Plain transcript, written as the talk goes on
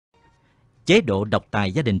Chế độ độc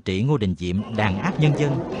tài gia đình trị Ngô Đình Diệm đàn áp nhân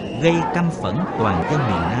dân, gây căm phẫn toàn dân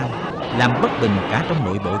miền Nam, làm bất bình cả trong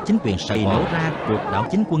nội bộ chính quyền Sài Gòn, nổ ra cuộc đảo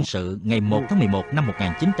chính quân sự ngày 1 tháng 11 năm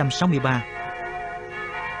 1963.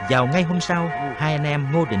 Vào ngay hôm sau, hai anh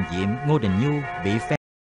em Ngô Đình Diệm, Ngô Đình Nhu bị phe